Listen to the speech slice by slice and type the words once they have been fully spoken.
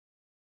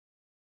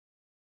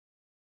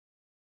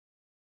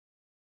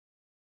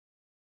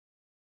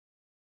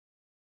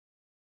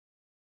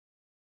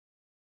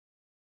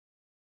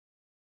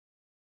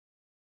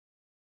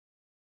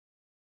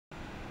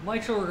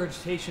Mitral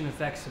regurgitation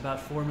affects about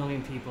 4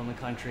 million people in the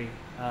country.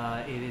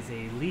 It is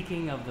a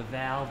leaking of the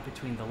valve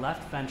between the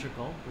left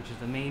ventricle, which is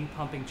the main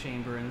pumping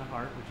chamber in the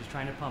heart, which is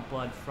trying to pump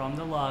blood from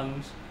the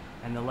lungs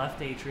and the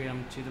left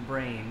atrium to the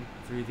brain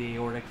through the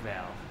aortic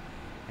valve.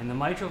 And the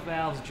mitral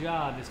valve's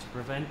job is to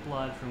prevent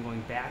blood from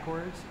going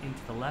backwards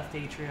into the left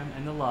atrium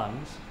and the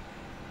lungs.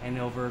 And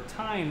over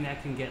time,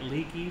 that can get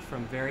leaky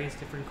from various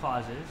different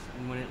causes.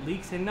 And when it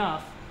leaks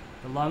enough,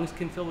 the lungs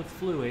can fill with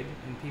fluid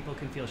and people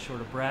can feel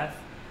short of breath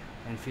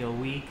and feel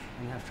weak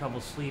and have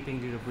trouble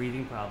sleeping due to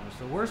breathing problems.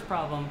 The worst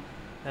problem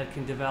that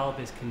can develop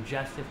is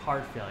congestive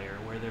heart failure,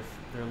 where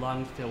their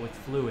lungs fill with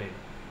fluid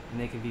and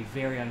they can be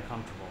very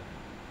uncomfortable.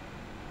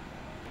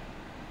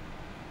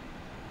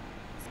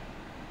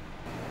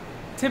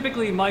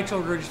 Typically,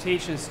 mitral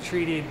regurgitation is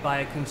treated by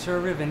a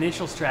conservative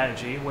initial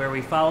strategy where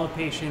we follow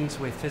patients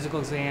with physical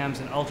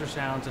exams and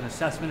ultrasounds and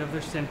assessment of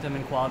their symptom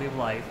and quality of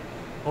life.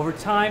 Over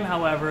time,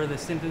 however, the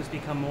symptoms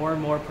become more and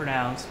more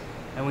pronounced,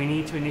 and we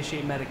need to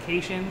initiate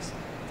medications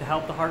to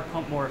help the heart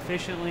pump more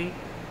efficiently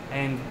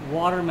and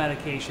water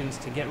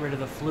medications to get rid of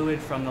the fluid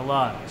from the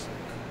lungs.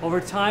 Over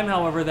time,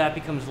 however, that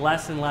becomes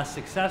less and less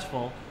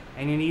successful,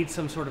 and you need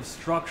some sort of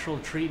structural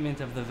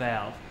treatment of the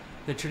valve.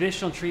 The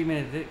traditional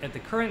treatment at the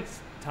current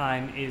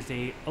time is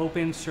an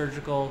open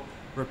surgical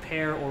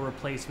repair or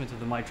replacement of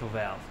the mitral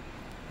valve.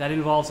 That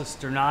involves a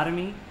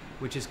sternotomy,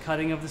 which is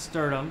cutting of the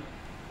sternum,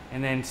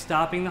 and then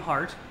stopping the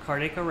heart,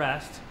 cardiac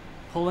arrest,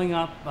 pulling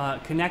up,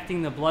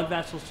 connecting the blood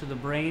vessels to the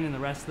brain and the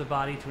rest of the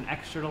body to an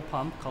external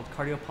pump called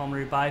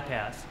cardiopulmonary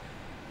bypass,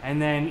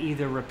 and then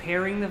either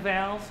repairing the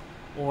valve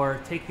or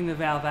taking the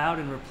valve out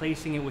and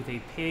replacing it with a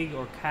pig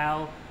or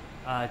cow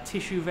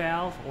tissue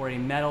valve or a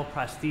metal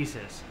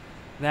prosthesis.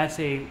 That's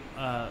a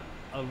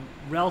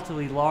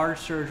relatively large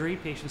surgery.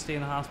 Patients stay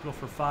in the hospital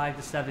for 5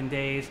 to 7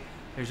 days.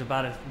 There's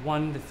about a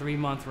 1 to 3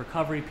 month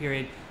recovery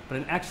period, but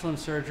an excellent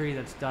surgery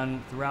that's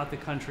done throughout the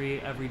country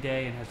every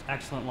day and has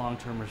excellent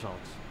long-term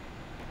results.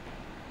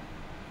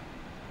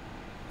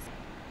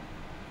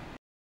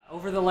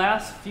 Over the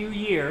last few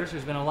years,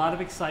 there's been a lot of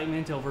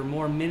excitement over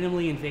more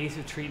minimally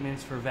invasive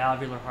treatments for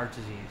valvular heart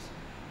disease.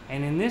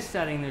 And in this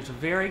setting, there's a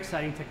very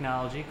exciting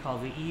technology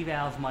called the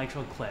eValve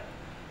MitraClip,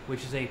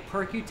 which is a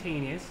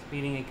percutaneous,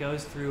 meaning it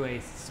goes through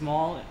a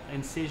small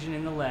incision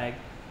in the leg,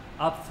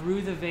 up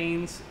through the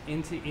veins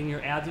in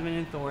your abdomen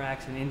and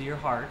thorax and into your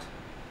heart.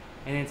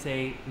 And it's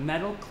a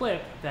metal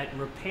clip that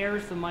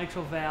repairs the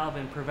mitral valve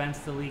and prevents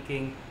the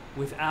leaking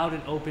without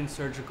an open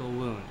surgical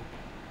wound.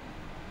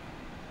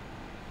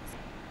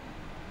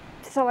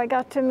 So I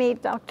got to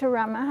meet Dr.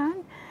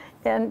 Ramahan,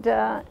 and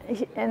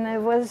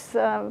it was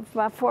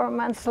about 4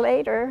 months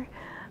later,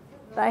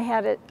 I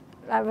had it.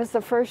 I was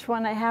the first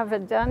one to have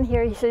it done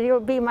here. He said, "You'll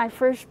be my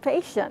first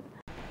patient."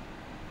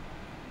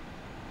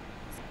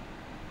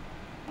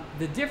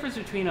 The difference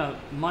between a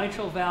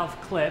mitral valve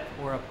clip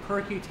or a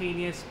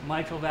percutaneous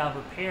mitral valve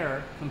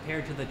repair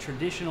compared to the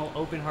traditional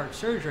open heart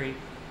surgery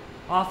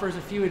offers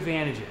a few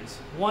advantages.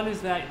 One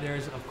is that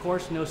there's, of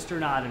course, no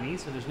sternotomy,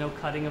 so there's no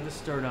cutting of the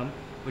sternum,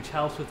 which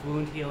helps with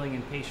wound healing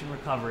and patient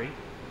recovery.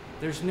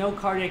 There's no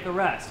cardiac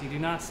arrest. You do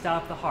not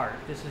stop the heart.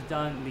 This is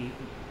done, the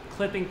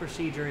clipping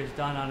procedure is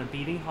done on a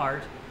beating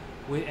heart,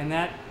 and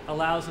that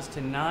allows us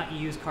to not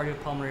use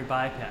cardiopulmonary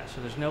bypass.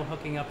 So there's no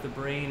hooking up the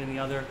brain and the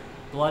other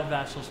blood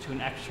vessels to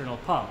an external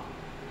pump.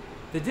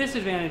 The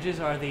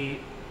disadvantages are the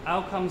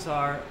outcomes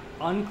are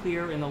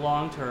unclear in the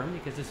long term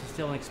because this is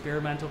still an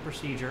experimental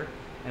procedure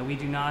and we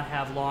do not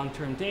have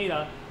long-term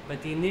data,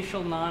 but the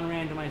initial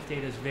non-randomized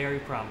data is very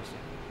promising.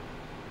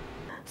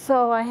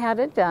 So I had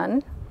it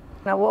done.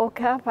 When I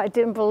woke up, I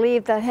didn't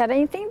believe that I had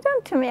anything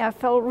done to me. I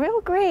felt real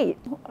great.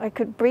 I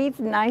could breathe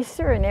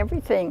nicer and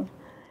everything.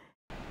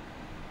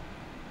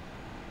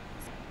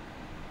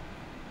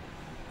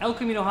 El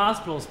Camino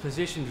Hospital is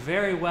positioned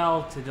very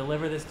well to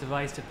deliver this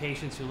device to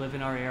patients who live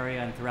in our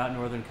area and throughout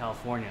Northern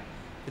California.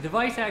 The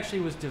device actually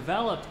was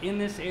developed in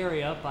this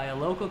area by a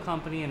local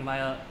company and by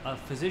a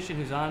physician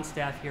who's on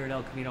staff here at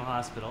El Camino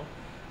Hospital.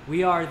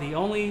 We are the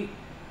only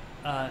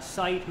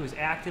site who is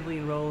actively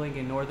enrolling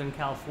in Northern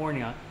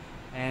California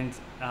and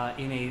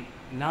in a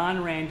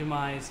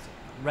non-randomized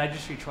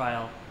registry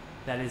trial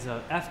that is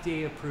a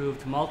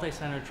FDA-approved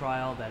multi-center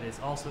trial that is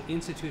also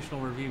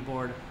Institutional Review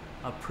Board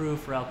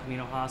approved for El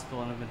Camino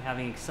Hospital, and have been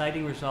having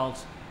exciting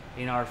results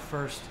in our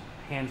first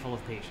handful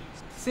of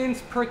patients.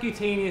 Since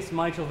percutaneous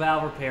mitral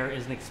valve repair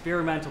is an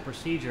experimental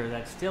procedure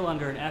that's still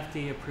under an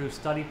FDA-approved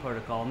study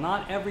protocol,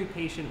 not every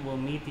patient will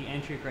meet the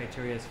entry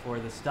criteria for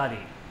the study.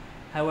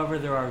 However,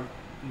 there are a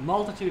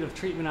multitude of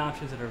treatment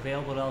options that are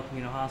available at El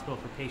Camino Hospital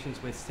for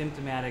patients with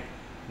symptomatic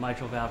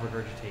mitral valve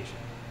regurgitation.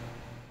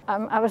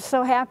 I was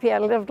so happy I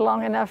lived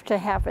long enough to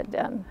have it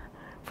done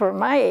for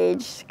my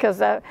age,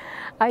 because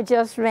I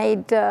just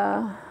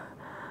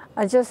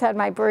had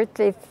my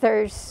birthday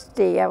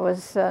Thursday. I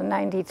was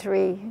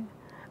 93.